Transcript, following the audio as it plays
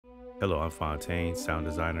Hello, I'm Fontaine, sound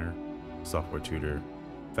designer, software tutor,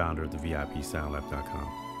 founder of the VIP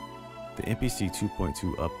Soundlab.com. The MPC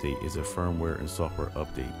 2.2 update is a firmware and software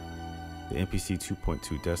update. The MPC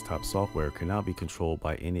 2.2 desktop software can now be controlled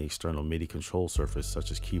by any external MIDI control surface such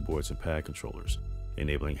as keyboards and pad controllers,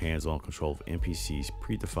 enabling hands-on control of MPC's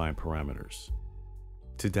predefined parameters.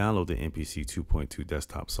 To download the MPC 2.2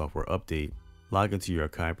 desktop software update, log into your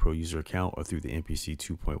Akai Pro user account or through the MPC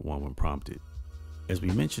 2.1 when prompted. As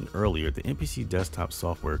we mentioned earlier, the MPC desktop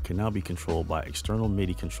software can now be controlled by external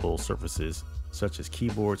MIDI control surfaces such as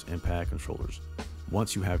keyboards and pad controllers.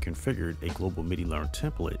 Once you have configured a global MIDI Learn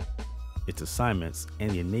template, its assignments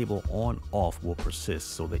and the enable on-off will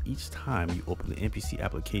persist so that each time you open the MPC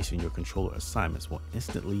application, your controller assignments will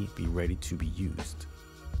instantly be ready to be used.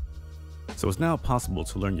 So it's now possible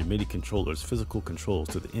to learn your MIDI controller's physical controls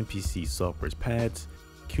to the MPC software's pads,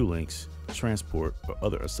 cue links, transport, or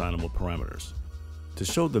other assignable parameters. To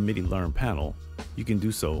show the MIDI Learn panel, you can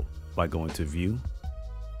do so by going to View,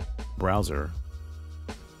 Browser,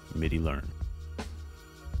 MIDI Learn,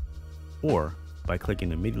 or by clicking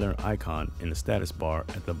the MIDI Learn icon in the status bar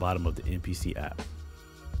at the bottom of the MPC app.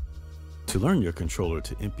 To learn your controller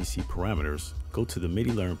to MPC parameters, go to the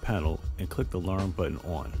MIDI Learn panel and click the Learn button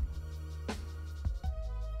on.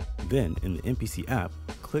 Then, in the MPC app,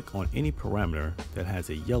 click on any parameter that has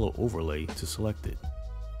a yellow overlay to select it.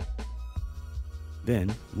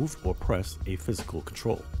 Then, move or press a physical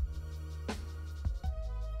control.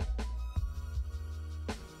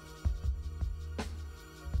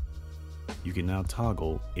 You can now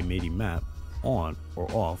toggle a MIDI map on or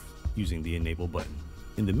off using the Enable button.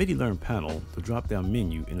 In the MIDI Learn panel, the drop-down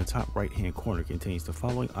menu in the top right-hand corner contains the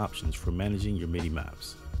following options for managing your MIDI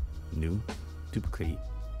maps: New, Duplicate,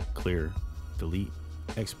 Clear, Delete,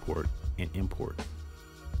 Export, and Import.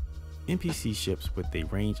 MPC ships with a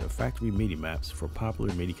range of factory MIDI maps for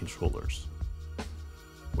popular MIDI controllers.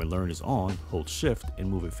 When Learn is on, hold Shift and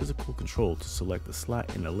move a physical control to select the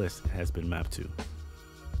slot in the list it has been mapped to.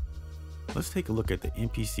 Let's take a look at the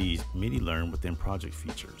MPC's MIDI Learn within project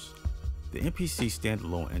features. The MPC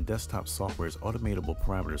standalone and desktop software's automatable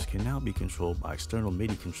parameters can now be controlled by external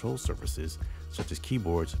MIDI control surfaces such as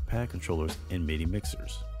keyboards, pad controllers, and MIDI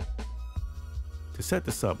mixers. To set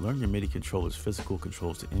this up, learn your MIDI controller's physical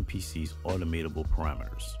controls to MPC's automatable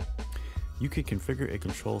parameters. You can configure a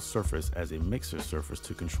control surface as a mixer surface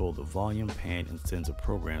to control the volume, pan, and sends of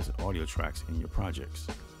programs and audio tracks in your projects.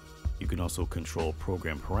 You can also control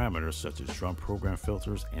program parameters such as drum program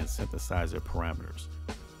filters and synthesizer parameters.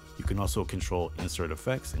 You can also control insert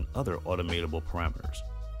effects and other automatable parameters.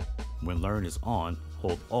 When Learn is on,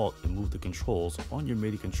 hold Alt and move the controls on your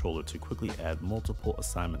MIDI controller to quickly add multiple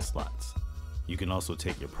assignment slots. You can also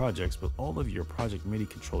take your projects with all of your project MIDI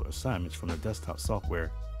controller assignments from the desktop software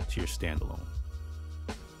to your standalone.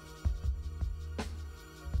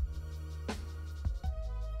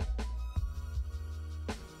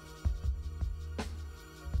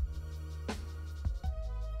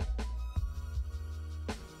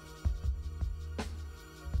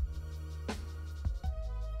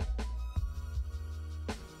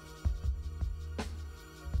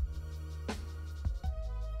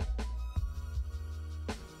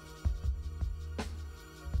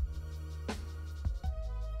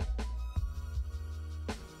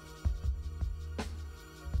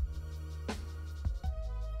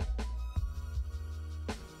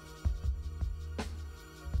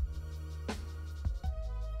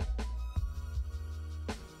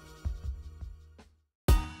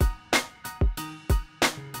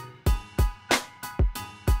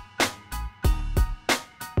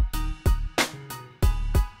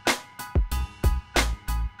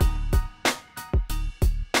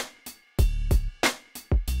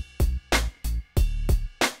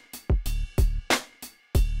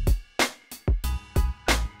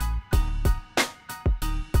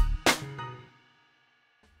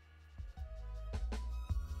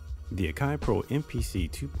 The Akai Pro MPC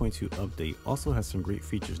 2.2 update also has some great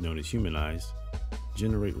features known as Humanize,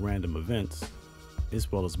 generate random events, as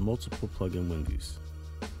well as multiple plugin windows.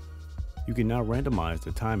 You can now randomize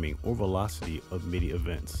the timing or velocity of MIDI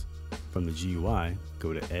events. From the GUI,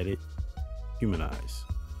 go to Edit, Humanize.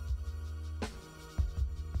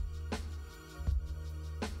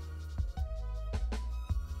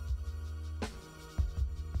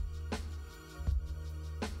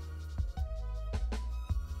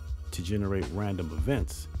 To generate random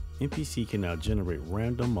events, MPC can now generate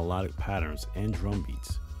random melodic patterns and drum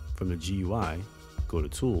beats. From the GUI, go to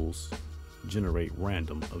Tools, Generate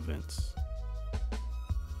Random Events.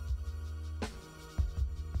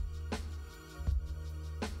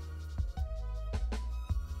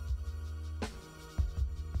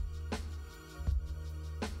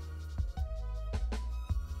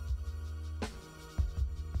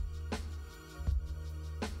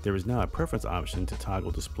 There is now a preference option to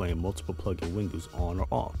toggle displaying multiple plugin windows on or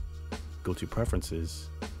off. Go to Preferences,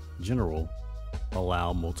 General,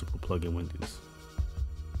 Allow multiple plugin windows.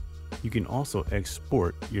 You can also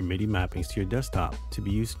export your MIDI mappings to your desktop to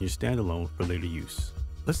be used in your standalone for later use.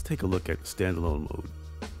 Let's take a look at Standalone Mode.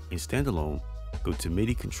 In Standalone, go to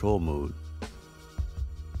MIDI Control Mode.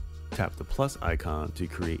 Tap the plus icon to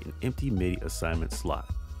create an empty MIDI assignment slot.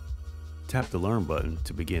 Tap the Learn button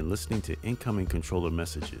to begin listening to incoming controller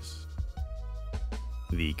messages.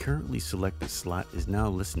 The currently selected slot is now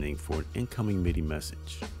listening for an incoming MIDI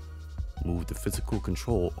message. Move the physical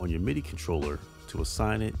control on your MIDI controller to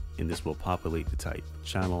assign it, and this will populate the type,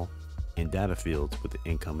 channel, and data fields with the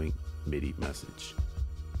incoming MIDI message.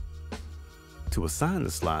 To assign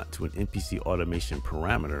the slot to an MPC automation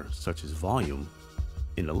parameter such as volume,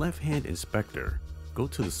 in the left-hand inspector, go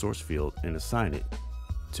to the source field and assign it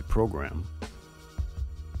to Program,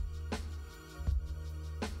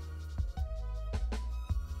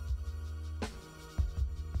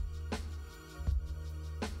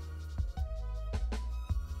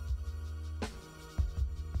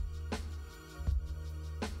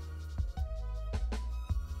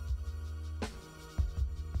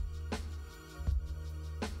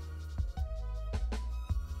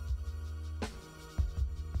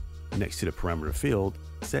 next to the parameter field,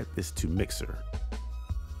 set this to Mixer,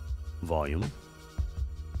 Volume,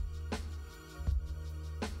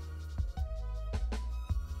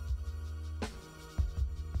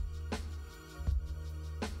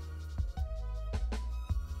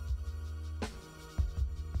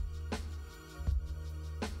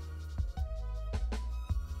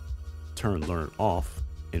 turn Learn off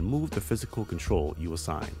and move the physical control you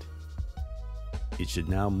assigned. It should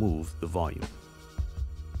now move the volume.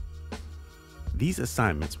 These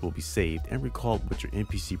assignments will be saved and recalled with your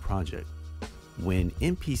MPC project. When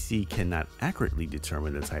MPC cannot accurately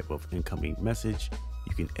determine the type of incoming message,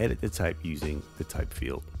 you can edit the type using the type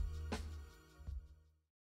field.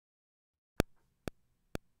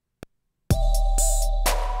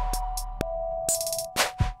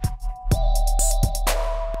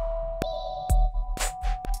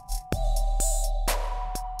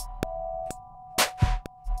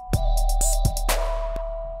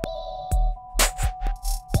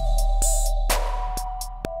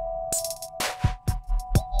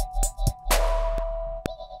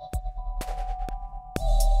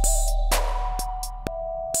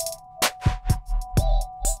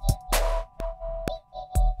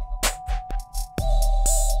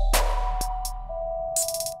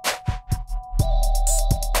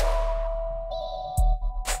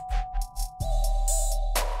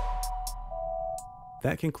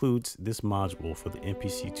 That concludes this module for the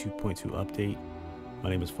MPC 2.2 update. My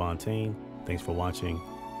name is Fontaine. Thanks for watching.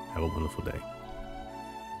 Have a wonderful day.